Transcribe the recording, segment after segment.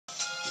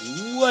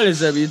What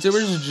is up,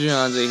 YouTubers?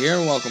 Johnzza here,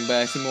 and welcome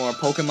back to more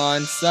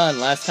Pokemon Sun.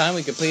 Last time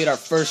we completed our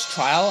first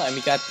trial, and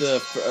we got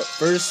the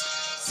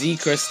first Z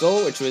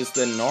Crystal, which was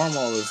the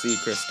normal Z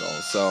Crystal.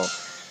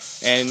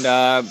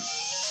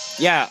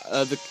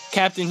 The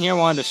captain here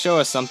wanted to show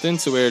us something,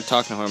 so we're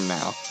talking to him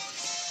now.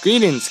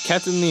 Greetings,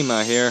 Captain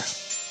Lima here.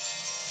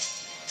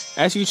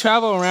 As you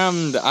travel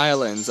around the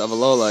islands of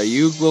Alola,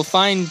 you will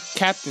find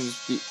captains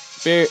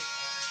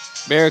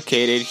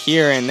barricaded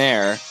here and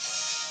there.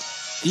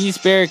 These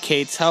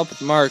barricades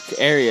help mark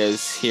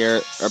areas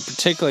here where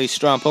particularly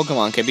strong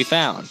Pokemon can be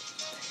found.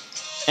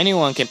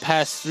 Anyone can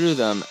pass through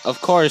them,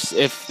 of course,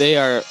 if they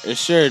are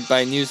assured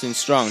by using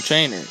strong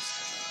trainers.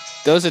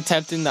 Those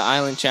attempting the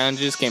island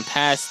challenges can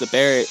pass the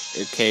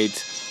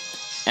barricades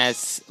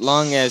as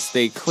long as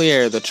they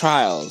clear the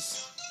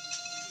trials.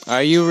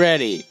 Are you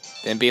ready?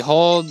 Then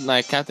behold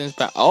my captain's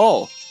back.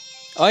 Oh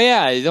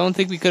yeah, I don't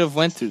think we could have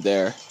went through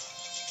there.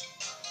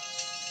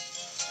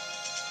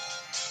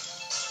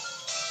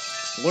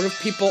 What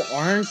if people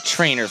aren't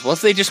trainers? What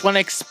if they just want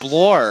to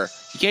explore?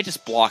 You can't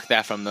just block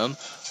that from them.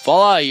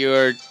 Voila,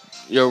 your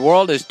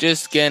world is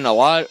just getting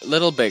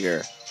little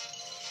bigger.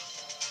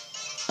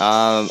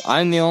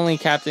 I'm the only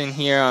captain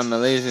here on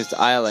Malaysia's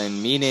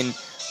island, meaning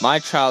my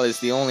trial is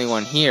the only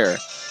one here.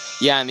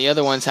 Yeah, and the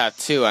other ones have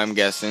 2, I'm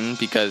guessing,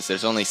 because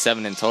there's only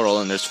 7 in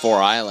total and there's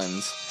 4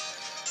 islands.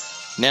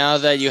 Now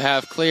that you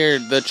have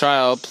cleared the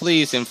trial,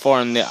 please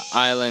inform the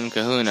island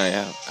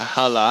kahuna.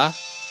 Hala.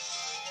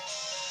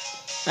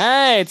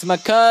 Hey, it's my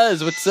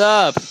cuz. What's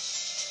up?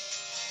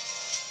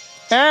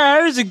 Hey,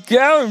 how's it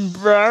going,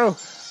 bro?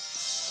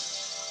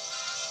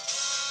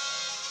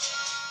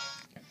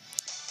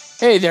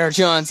 Hey there,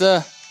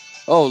 Johnzza.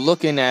 Oh,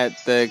 looking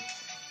at the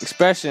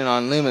expression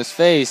on Lima's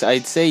face,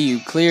 I'd say you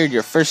cleared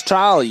your first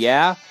trial,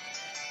 yeah?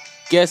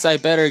 Guess I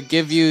better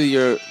give you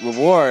your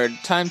reward.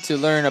 Time to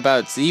learn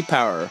about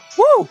Z-Power.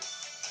 Woo!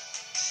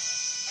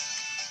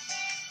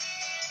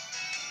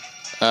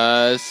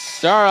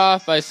 Start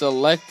off by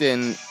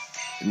selecting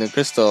the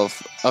crystal.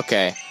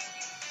 Okay.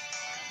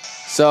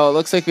 So it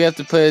looks like we have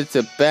to put it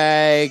to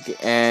bag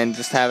and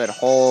just have it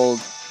hold.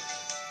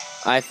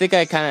 I think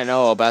I kind of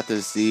know about the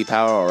Z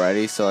power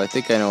already, so I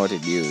think I know what to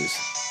use.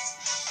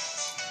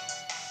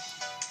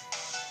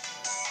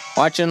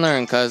 Watch and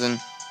learn,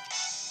 cousin.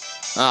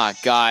 Ah,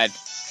 God.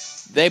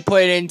 They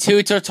put in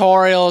 2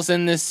 tutorials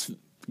in this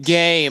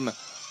game.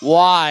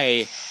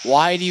 Why?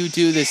 Why do you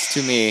do this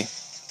to me?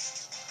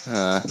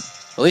 At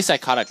least I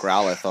caught a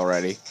Growlithe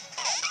already.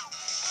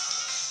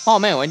 Oh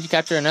man, when did you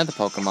capture another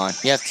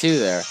Pokemon? You have 2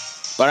 there.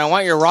 But I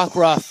want your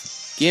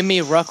Rockruff. Give me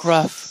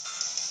Rockruff.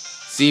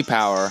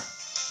 Z-Power.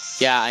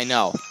 Yeah, I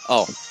know.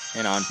 Oh,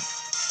 hang on.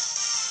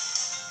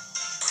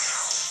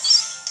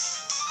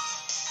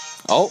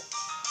 Oh.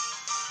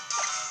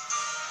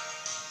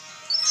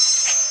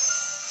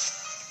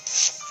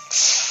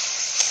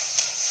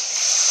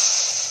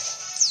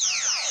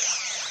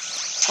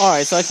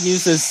 Alright, so I can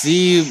use the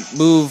Z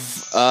move,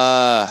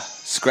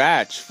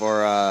 Scratch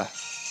for,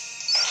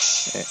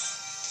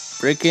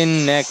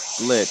 Brickin' Neck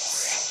Blitz.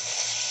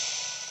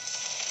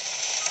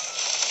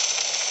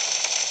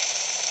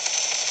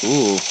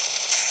 Ooh.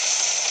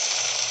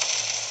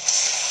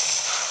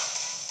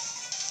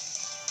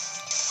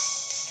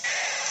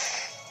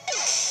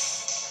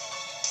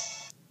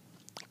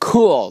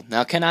 Cool.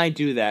 Now can I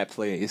do that,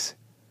 please?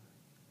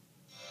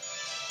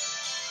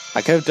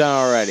 I could have done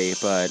already,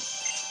 but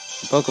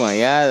Pokemon,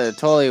 yeah, that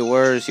totally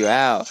wears you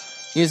out.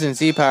 Using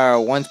Z-Power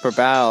once per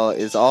battle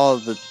is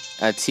all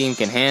a team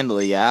can handle,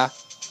 yeah?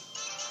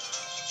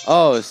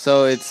 Oh,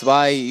 so it's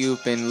why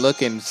you've been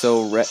looking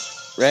so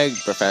reg,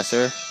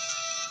 Professor.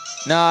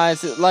 Nah,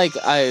 it's like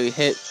I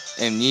hit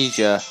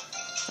amnesia.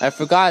 I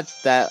forgot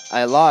that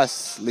I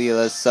lost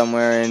Leela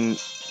somewhere in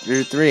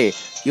Route 3.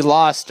 You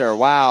lost her,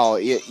 wow.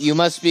 You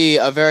must be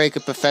a very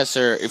good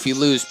professor if you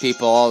lose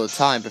people all the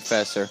time,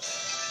 Professor.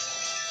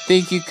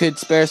 Think you could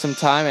spare some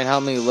time and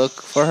help me look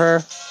for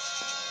her?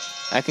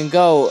 I can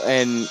go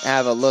and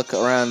have a look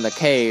around the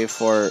cave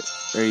for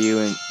you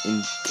in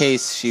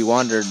case she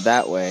wandered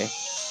that way.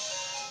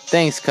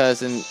 Thanks,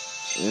 cousin,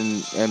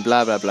 and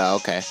blah, blah, blah.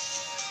 Okay.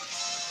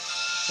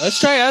 Let's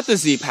try out the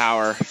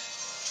Z-Power.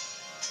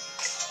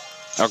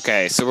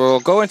 Okay, so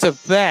we'll go into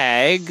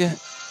bag.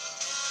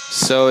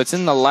 So it's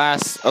in the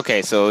last...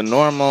 Okay, so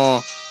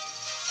normal.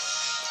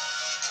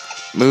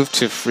 Move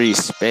to free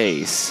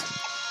space.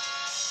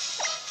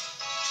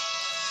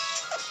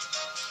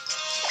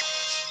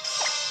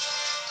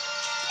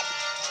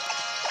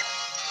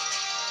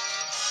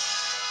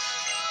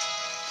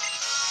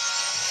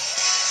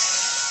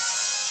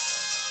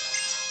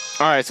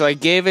 Alright, so I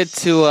gave it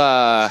to,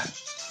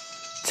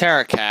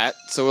 Terracat,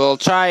 so we'll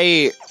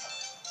try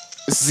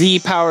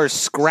Z-Power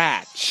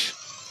Scratch.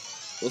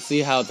 We'll see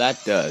how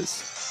that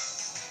does.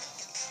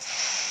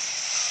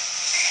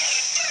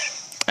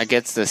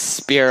 Against the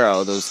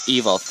Spearow, those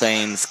evil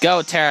things.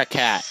 Go,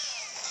 Terracat!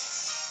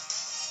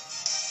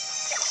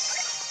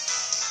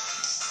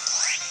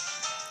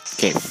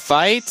 Okay,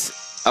 fight.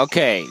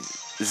 Okay,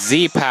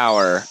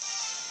 Z-Power.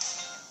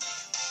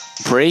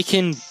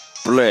 Breaking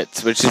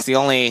Blitz, which is the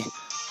only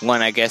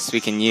one I guess we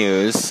can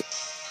use.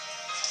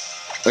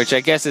 Which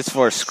I guess is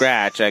for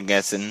Scratch, I'm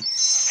guessing.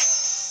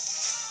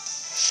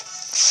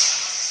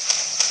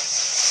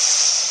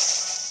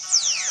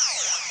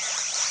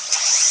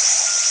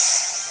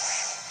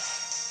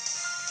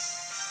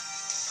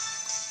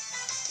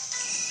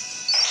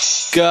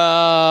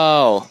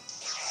 Go!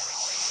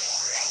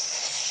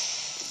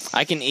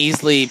 I can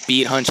easily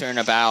beat Hunter in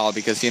a battle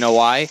because you know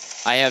why?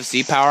 I have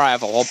Z power, I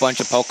have a whole bunch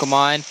of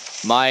Pokemon,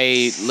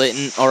 my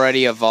Litten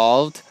already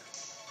evolved,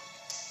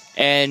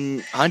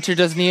 and Hunter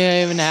doesn't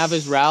even have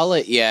his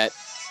Rowlet yet.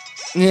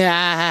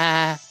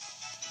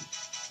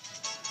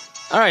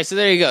 Alright, so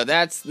there you go,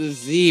 that's the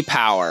Z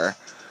power.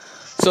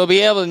 So we'll be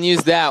able to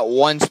use that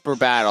once per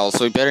battle,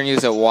 so we better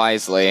use it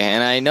wisely.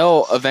 And I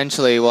know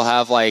eventually we'll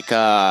have like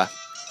our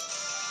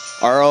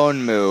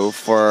own move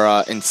for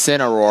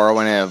Incineroar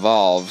when it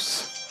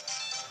evolves.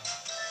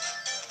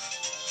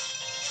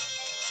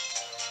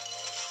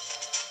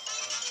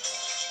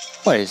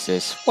 What is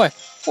this? What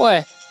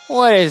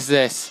is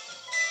this?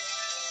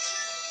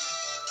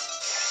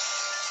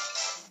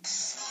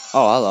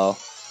 Oh, hello.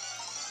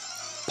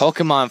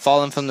 Pokemon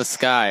falling from the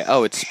sky.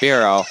 Oh, it's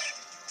Spearow.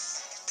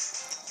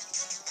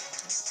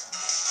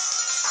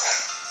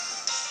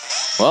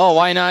 Well,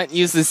 why not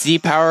use the Z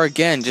power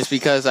again? Just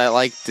because I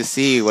like to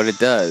see what it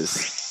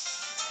does.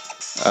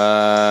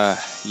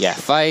 Yeah,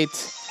 fight.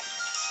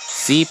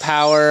 Z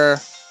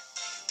power.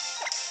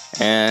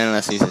 And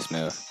let's use this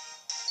move.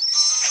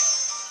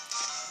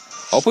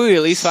 Hopefully we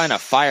at least find a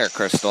fire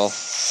crystal.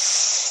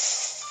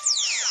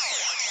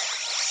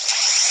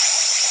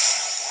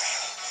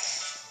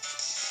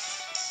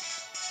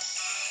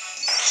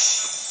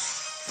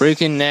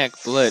 Freaking neck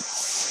blitz.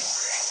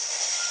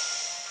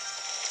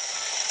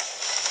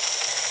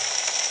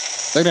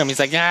 Look at him, he's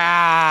like,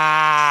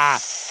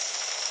 ah!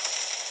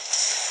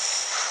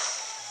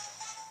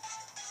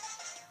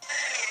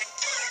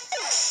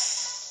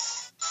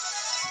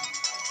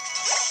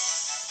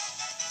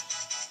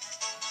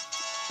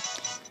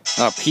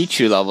 Oh,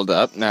 Pichu leveled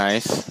up,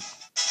 nice.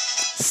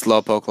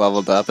 Slowpoke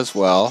leveled up as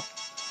well.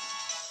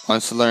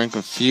 Wants to learn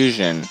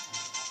Confusion.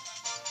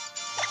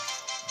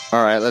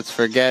 Alright, let's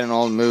forget an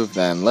old move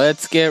then.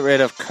 Let's get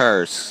rid of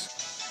Curse.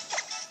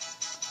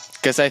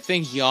 Because I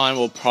think Yawn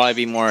will probably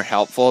be more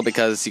helpful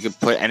because you could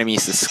put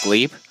enemies to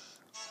sleep.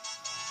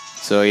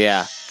 So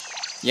yeah.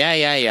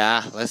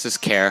 Yeah. Let's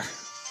just care.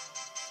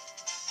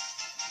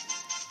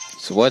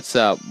 So what's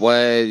up? What?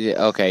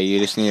 Okay, you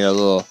just need a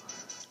little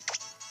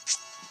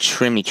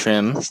trimmy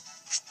trim.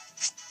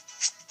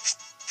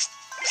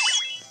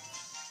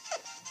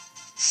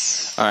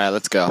 Alright,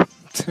 let's go.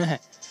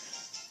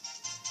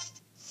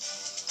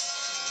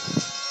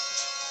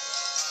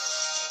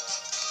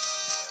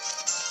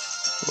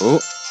 Oh.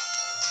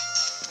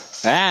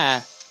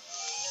 Ah.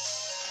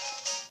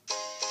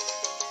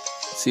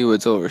 Let's see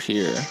what's over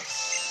here.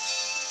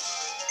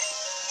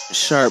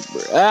 Sharp.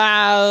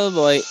 Ah,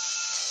 boy.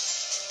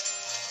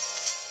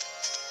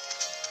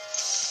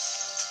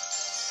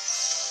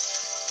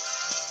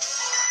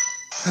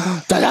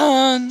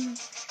 Ta-da!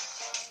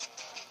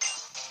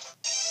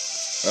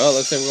 Well,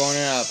 looks like we're going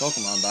in a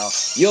Pokemon battle.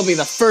 You'll be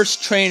the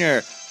first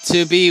trainer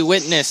to be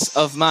witness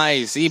of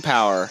my Z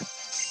power.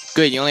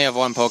 Good, you only have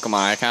one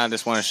Pokemon. I kind of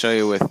just want to show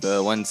you with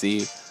the one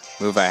Z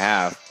move I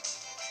have.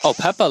 Oh,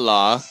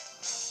 Pepperlaw.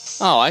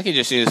 Oh, I could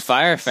just use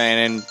Fire Fan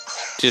and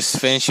just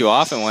finish you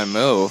off in one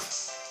move.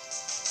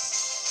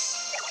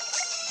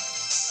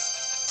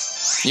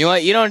 You know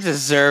what? You don't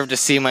deserve to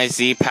see my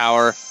Z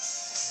power.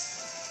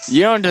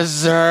 You don't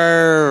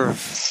deserve.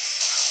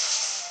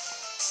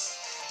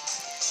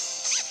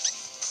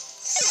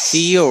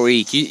 See you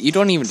weak. You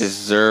don't even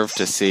deserve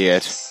to see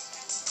it.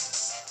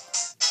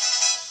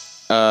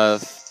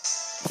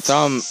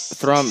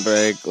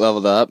 Thrumbrig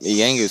leveled up.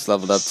 Yangoose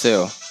leveled up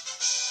too.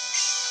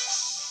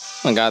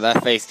 Oh my god,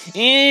 that face.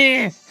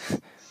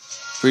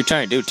 What are you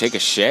trying to do? Take a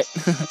shit?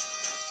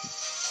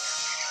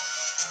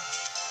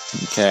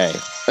 Okay.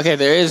 Okay,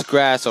 there is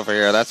grass over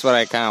here. That's what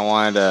I kind of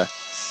wanted to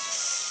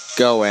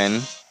go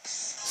in.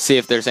 See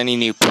if there's any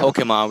new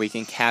Pokemon we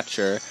can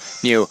capture.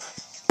 New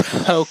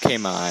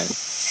Pokemon.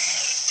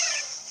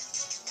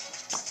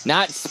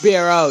 Not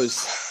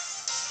Spearows.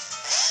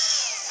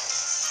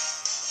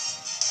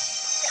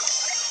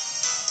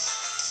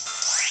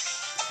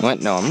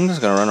 What? No, I'm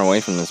just gonna run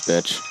away from this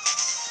bitch.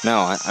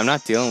 No, I'm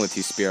not dealing with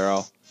you,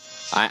 Spearow.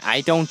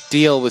 I don't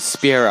deal with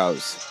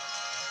Spearows.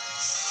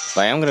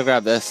 But I am gonna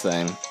grab this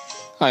thing.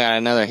 Oh, I got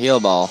another heal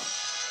ball.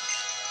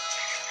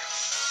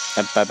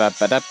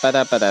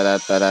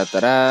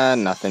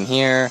 Nothing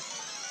here.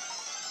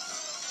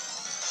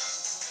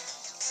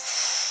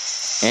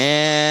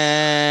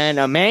 And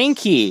a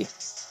Mankey.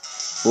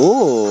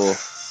 Ooh.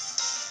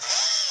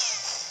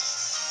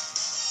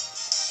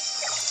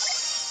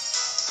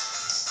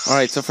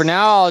 Alright, so for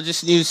now I'll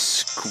just use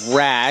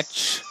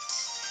Scratch.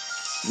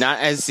 Not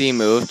as Z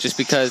move, just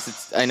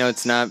because I know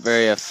it's not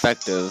very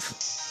effective.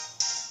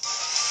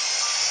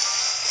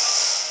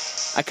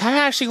 I kind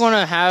of actually want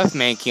to have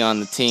Mankey on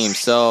the team,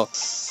 so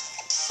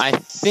I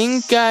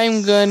think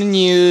I'm gonna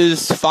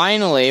use,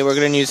 finally, we're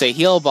gonna use a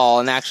heal ball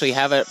and actually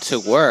have it to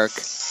work.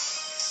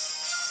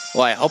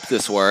 Well, I hope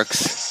this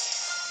works.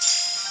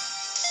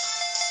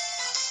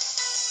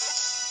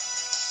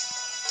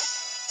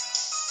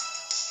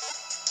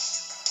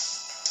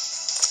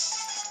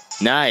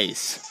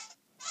 Nice.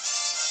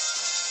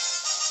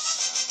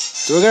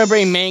 So we're gonna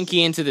bring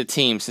Mankey into the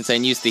team since I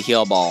used the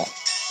heal ball.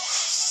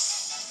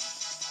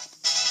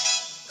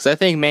 Because I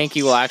think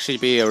Mankey will actually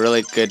be a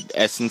really good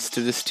essence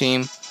to this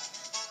team.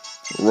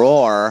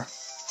 Roar.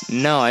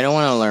 No, I don't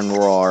want to learn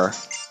Roar.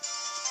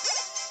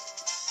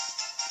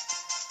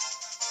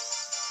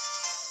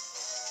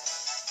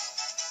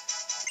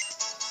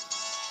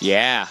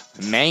 Yeah,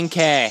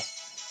 Mankey.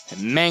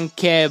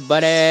 Mankey,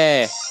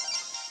 buddy.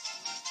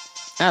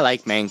 I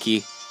like Mankey.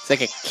 It's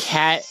like a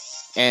cat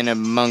and a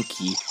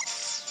monkey.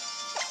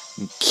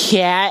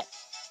 Cat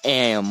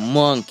and a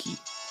monkey.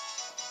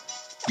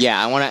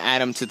 Yeah, I want to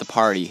add him to the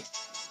party.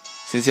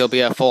 Since he'll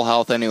be at full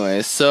health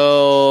anyway. So...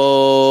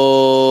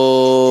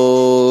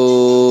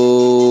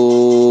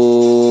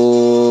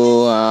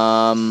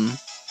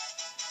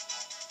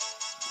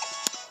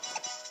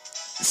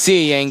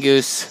 see ya,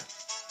 Yangoose.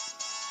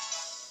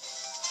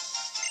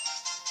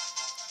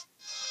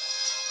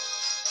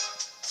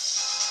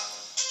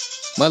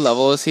 What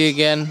level is he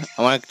again?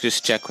 I want to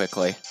just check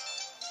quickly.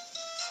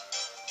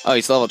 Oh,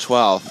 he's level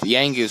 12.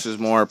 Yangoose is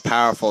more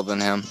powerful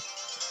than him.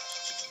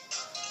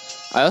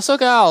 I also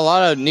got a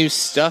lot of new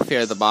stuff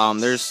here at the bottom.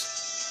 There's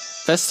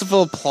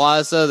Festival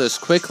Plaza, there's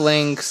quick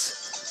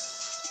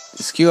links,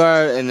 there's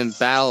QR, and then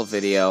battle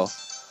video.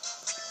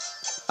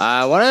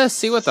 I want to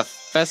see what the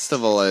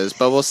festival is,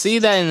 but we'll see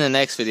that in the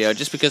next video,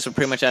 just because we're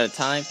pretty much out of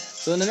time.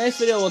 So in the next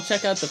video, we'll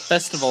check out the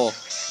Festival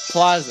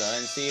Plaza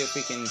and see if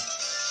we can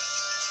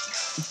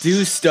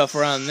do stuff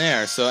around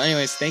there. So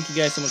anyways, thank you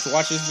guys so much for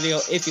watching this video.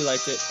 If you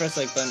liked it, press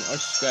the like button or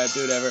subscribe,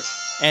 do whatever.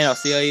 And I'll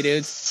see all you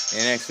dudes in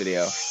the next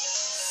video.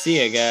 See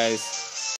ya, guys.